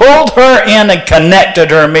 he pulled her in and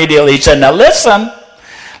connected her immediately. He said, now listen.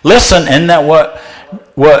 Isn't that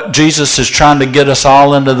what Jesus is trying to get us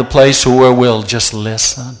all into the place where we'll just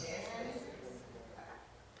listen?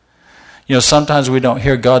 Sometimes we don't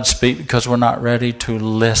hear God speak because we're not ready to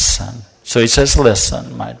listen. So he says,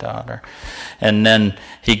 listen, my daughter. And then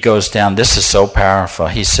he goes down. This is so powerful.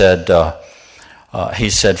 He said,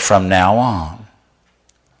 from now on.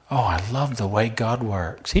 Oh, I love the way God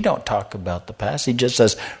works. He don't talk about the past. He just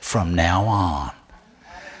says, from now on.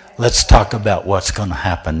 Let's talk about what's going to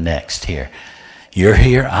happen next here. You're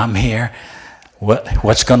here, I'm here.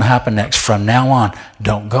 What's going to happen next? From now on,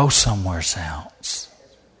 don't go somewhere else.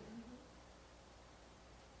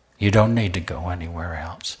 You don't need to go anywhere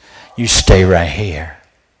else. You stay right here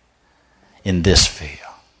in this field.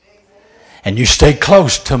 And you stay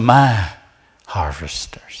close to my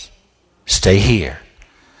harvesters. Stay here.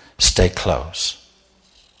 Stay close.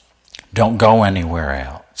 Don't go anywhere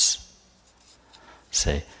else.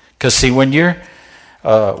 See, because when you're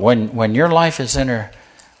when your life is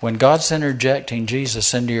when God's interjecting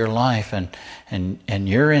Jesus into your life, and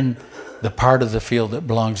you're in the part of the field that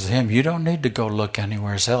belongs to Him, you don't need to go look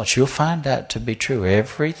anywhere else. You'll find that to be true.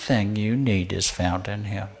 Everything you need is found in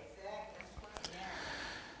Him.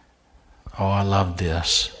 Oh, I love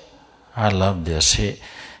this. I love this.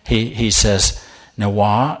 He says, now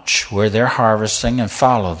watch where they're harvesting and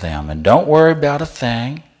follow them. And don't worry about a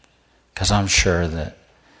thing, because I'm sure that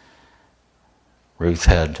Ruth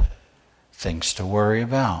had things to worry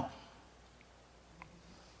about.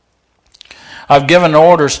 I've given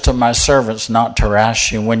orders to my servants not to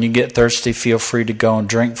harass you. When you get thirsty, feel free to go and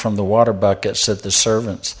drink from the water buckets that the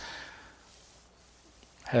servants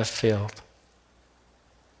have filled.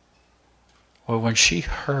 Well, when she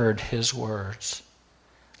heard his words,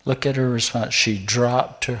 look at her response. She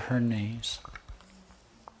dropped to her knees.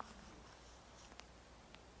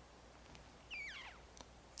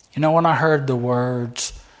 When I heard the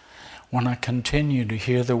words, when I continue to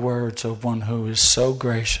hear the words of one who is so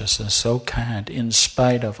gracious and so kind, in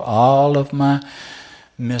spite of all of my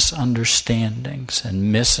misunderstandings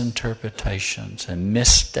and misinterpretations and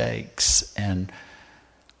mistakes and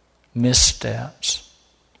missteps,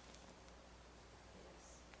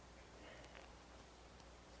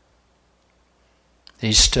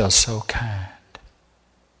 He's still so kind.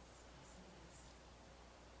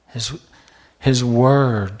 His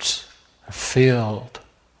words are filled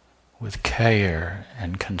with care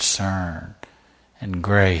and concern and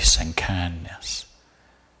grace and kindness.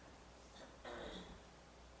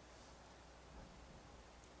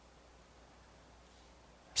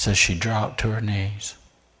 So she dropped to her knees.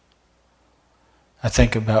 I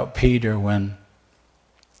think about Peter when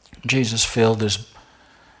Jesus filled his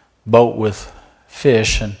boat with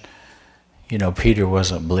fish, and Peter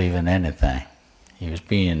wasn't believing anything.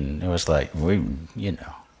 It was like, we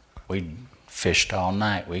fished all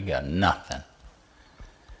night, we got nothing.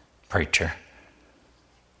 Preacher.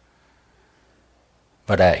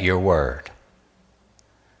 But at your word.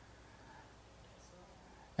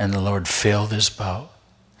 And the Lord filled his boat.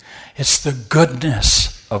 It's the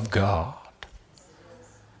goodness of God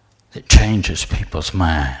that changes people's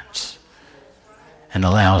minds and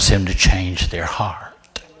allows him to change their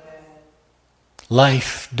heart.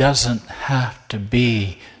 Life doesn't have to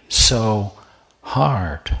be so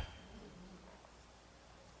hard.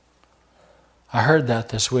 I heard that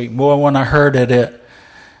this week. Boy, when I heard it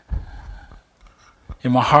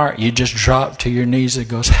in my heart, you just drop to your knees and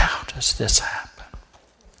goes, how does this happen?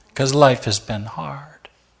 Because life has been hard.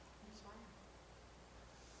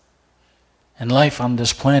 And life on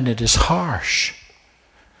this planet is harsh.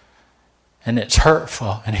 And it's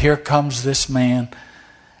hurtful. And here comes this man.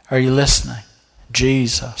 Are you listening?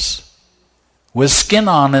 Jesus. With skin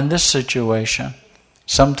on in this situation.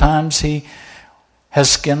 Sometimes he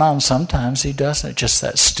has skin on, sometimes he doesn't. Just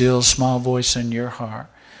that still small voice in your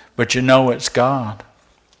heart. But it's God.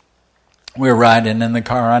 We're riding in the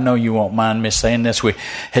car. I know you won't mind me saying this. We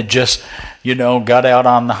had just, got out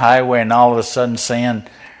on the highway, and all of a sudden saying,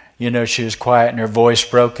 she was quiet and her voice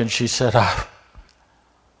broke, and she said,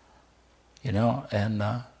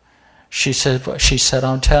 she said,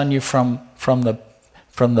 I'm telling you from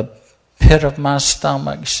the pit of my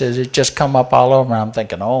stomach, she says, it just come up all over. I'm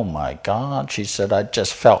thinking, oh my God. She said, I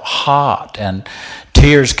just felt hot, and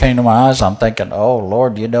tears came to my eyes. I'm thinking, oh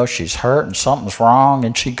Lord, she's hurt and something's wrong.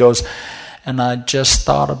 And she goes, and I just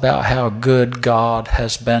thought about how good God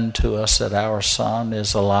has been to us, that our son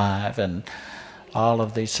is alive, and all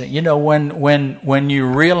of these things. When you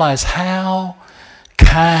realize how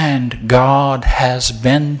kind God has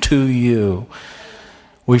been to you,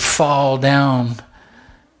 we fall down.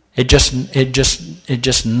 It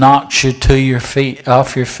just knocks you to your feet,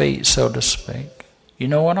 off your feet, so to speak. You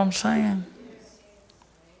know what I'm saying?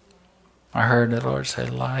 I heard the Lord say,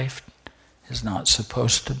 life is not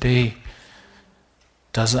supposed to be,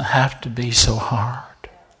 doesn't have to be so hard.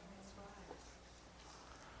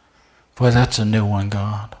 Boy, that's a new one,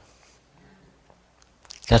 God.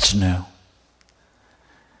 That's new.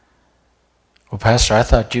 Well, Pastor, I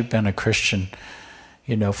thought you've been a Christian,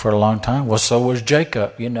 for a long time. Well, so was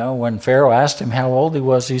Jacob. When Pharaoh asked him how old he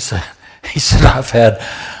was, he said, I've had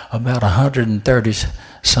about 130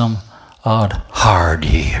 some odd hard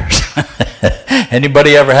years.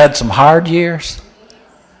 Anybody ever had some hard years?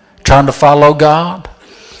 Trying to follow God?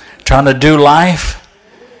 Trying to do life?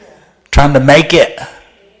 Trying to make it?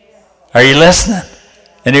 Are you listening?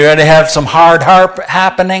 And you ready to have some hard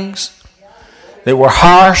happenings that were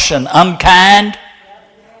harsh and unkind?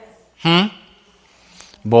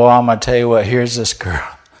 Boy, I'm going to tell you what, here's this girl.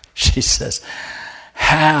 She says,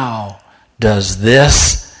 how does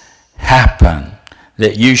this happen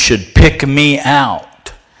that you should pick me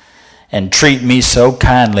out and treat me so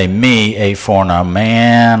kindly, me, a foreigner?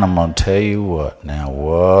 Man, I'm going to tell you what. Now,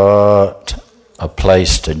 what a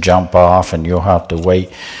place to jump off, and you'll have to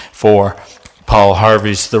wait for Paul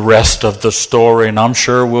Harvey's The Rest of the Story, and I'm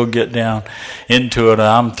sure we'll get down into it.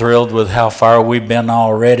 I'm thrilled with how far we've been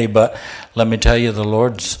already, but let me tell you, the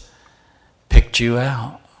Lord's picked you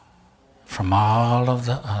out from all of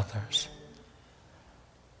the others.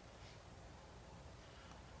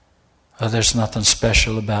 Oh, there's nothing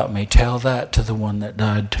special about me. Tell that to the one that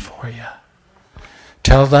died for you.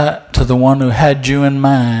 Tell that to the one who had you in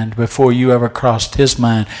mind before you ever crossed his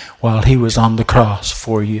mind while he was on the cross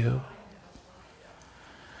for you.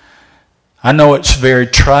 I know it's very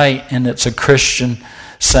trite, and it's a Christian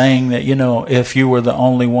saying that, if you were the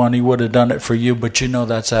only one, he would have done it for you, but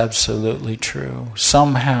that's absolutely true.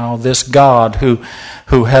 Somehow this God who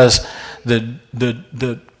has the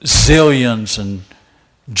zillions and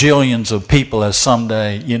jillions of people, as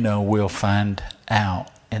someday, we'll find out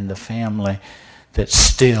in the family, that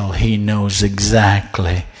still he knows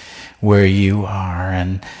exactly where you are,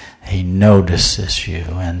 and he notices you,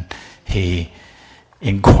 and he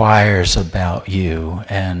inquires about you,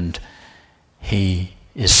 and he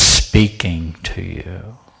is speaking to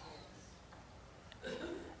you.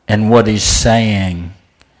 And what he's saying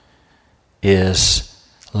is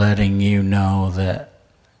letting you know that,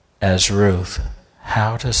 as Ruth,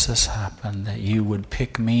 how does this happen that you would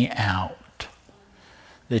pick me out?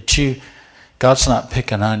 That God's not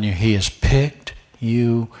picking on you, he has picked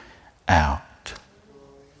you out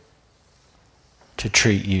to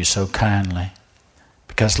treat you so kindly,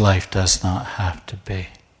 because life does not have to be.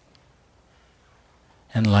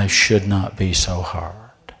 And life should not be so hard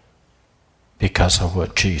because of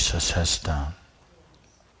what Jesus has done.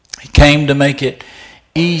 He came to make it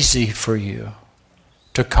easy for you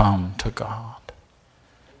to come to God.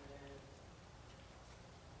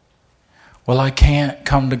 Well, I can't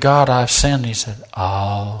come to God, I've sinned. He said,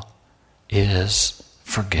 all is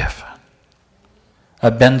forgiven.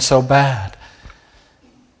 I've been so bad.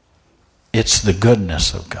 It's the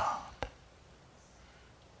goodness of God.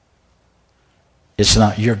 It's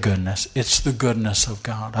not your goodness, it's the goodness of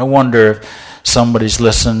God. I wonder if somebody's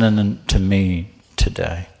listening to me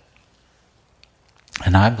today.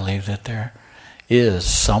 And I believe that there is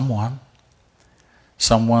someone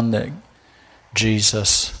that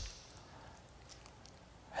Jesus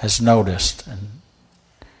has noticed and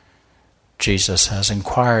Jesus has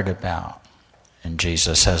inquired about and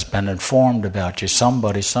Jesus has been informed about you.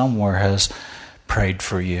 Somebody somewhere has prayed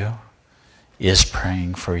for you, is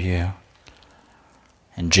praying for you.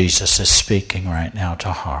 And Jesus is speaking right now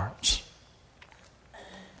to hearts.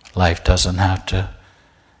 Life doesn't have to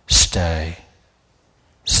stay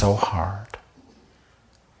so hard,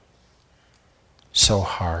 so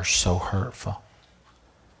harsh, so hurtful.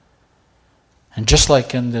 And just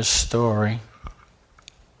like in this story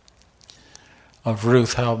of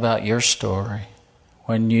Ruth, how about your story?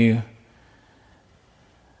 When you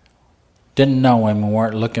didn't know him and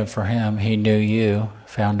weren't looking for him, he knew you,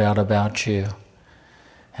 found out about you,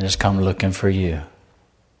 and has come looking for you.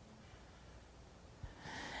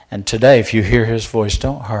 And today, if you hear his voice,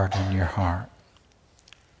 don't harden your heart.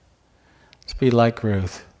 Let's be like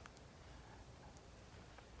Ruth.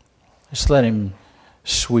 Just let him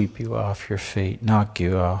sweep you off your feet, knock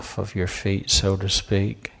you off of your feet, so to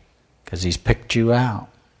speak, because he's picked you out.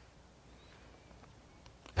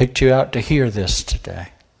 Picked you out to hear this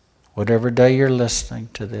today. Whatever day you're listening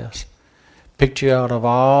to this. Picked you out of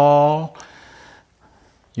all.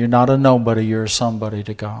 You're not a nobody, you're a somebody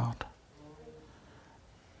to God.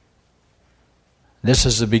 This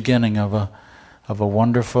is the beginning of a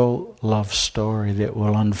wonderful love story that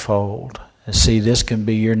will unfold. And see, this can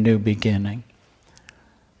be your new beginning.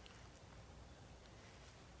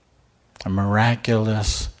 A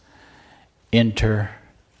miraculous intervention,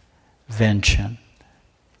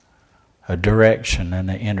 a direction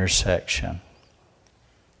and an intersection,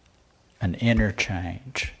 an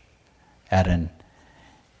interchange at an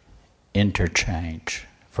interchange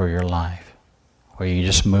for your life, where you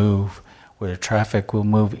just move, where the traffic will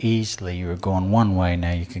move easily. You were going one way,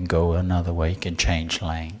 now you can go another way. You can change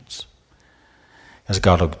lanes. Because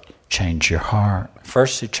God will change your heart.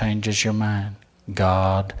 First, He changes your mind.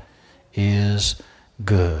 God is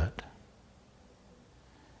good.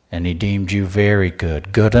 And He deemed you very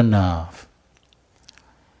good, good enough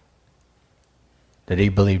that He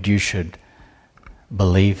believed you should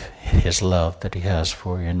believe His love that He has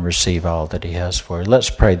for you and receive all that He has for you. Let's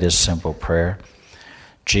pray this simple prayer.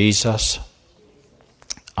 Jesus,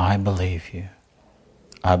 I believe you.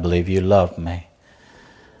 I believe you love me.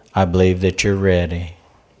 I believe that you're ready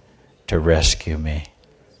to rescue me,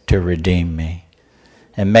 to redeem me,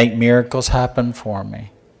 and make miracles happen for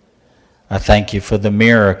me. I thank you for the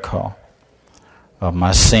miracle of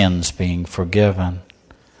my sins being forgiven,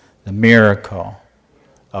 the miracle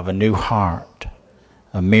of a new heart,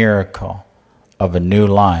 a miracle of a new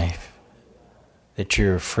life that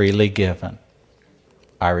you're freely given.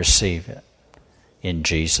 I receive it. In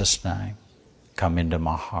Jesus' name, come into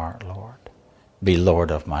my heart, Lord. Be Lord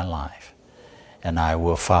of my life, and I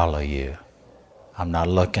will follow you. I'm not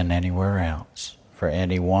looking anywhere else for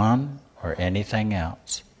anyone or anything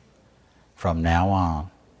else. From now on,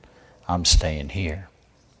 I'm staying here.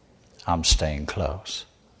 I'm staying close.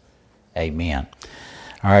 Amen.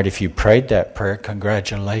 All right, if you prayed that prayer,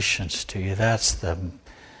 congratulations to you. That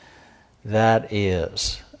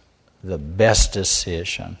is the best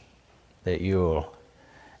decision that you'll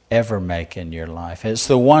ever make in your life. It's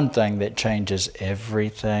the one thing that changes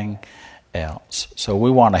everything else. So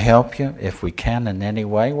we want to help you if we can in any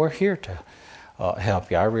way. We're here to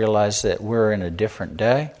help you. I realize that we're in a different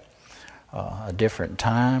day, a different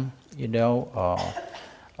time,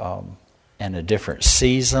 and a different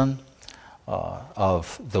season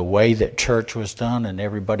of the way that church was done and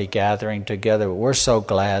everybody gathering together. But we're so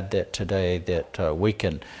glad that today that we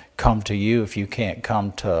can come to you. If you can't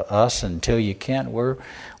come to us until you can, we're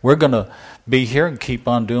going to be here and keep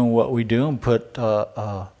on doing what we do and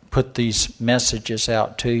put these messages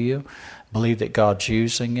out to you. Believe that God's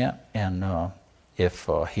using it, and if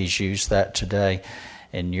He's used that today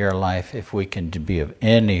in your life, if we can be of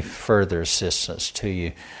any further assistance to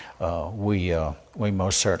you, we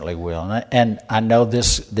most certainly will. And I know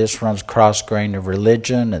this runs cross-grain of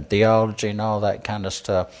religion and theology and all that kind of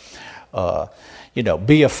stuff.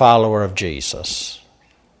 Be a follower of Jesus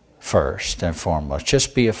first and foremost.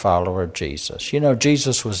 Just be a follower of Jesus.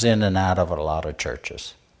 Jesus was in and out of a lot of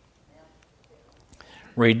churches.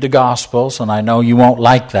 Read the Gospels, and I know you won't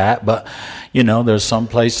like that, but, there's some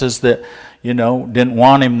places that, didn't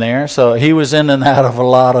want him there. So he was in and out of a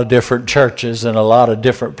lot of different churches and a lot of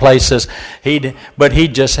different places. But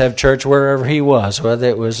he'd just have church wherever he was, whether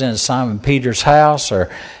it was in Simon Peter's house or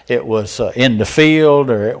it was in the field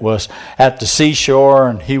or it was at the seashore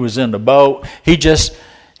and he was in the boat. He just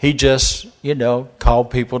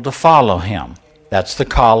called people to follow him. That's the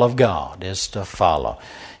call of God, is to follow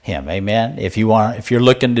him. Amen. If you're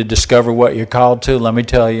looking to discover what you're called to, let me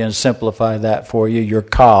tell you and simplify that for you. You're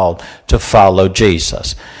called to follow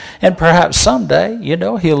Jesus. And perhaps someday,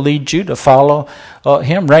 he'll lead you to follow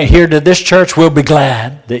him. Right here to this church, we'll be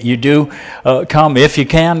glad that you do come. If you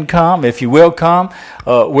can come, if you will come,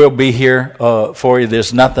 we'll be here for you.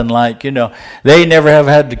 There's nothing like, they never have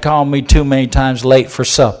had to call me too many times late for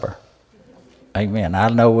supper. Amen. I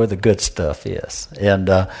know where the good stuff is. And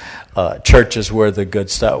church is where the good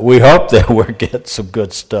stuff. We hope that we'll get some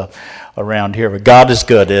good stuff around here. But God is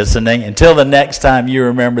good, isn't he? Until the next time you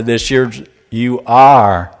remember this, you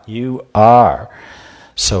are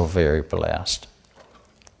so very blessed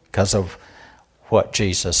because of what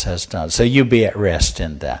Jesus has done. So you be at rest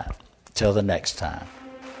in that. Till the next time.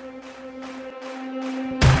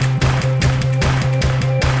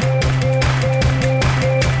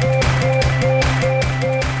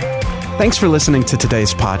 Thanks for listening to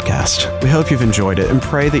today's podcast. We hope you've enjoyed it and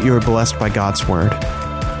pray that you are blessed by God's Word.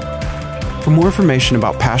 For more information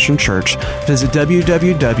about Passion Church, visit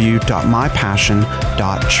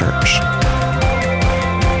www.mypassion.church.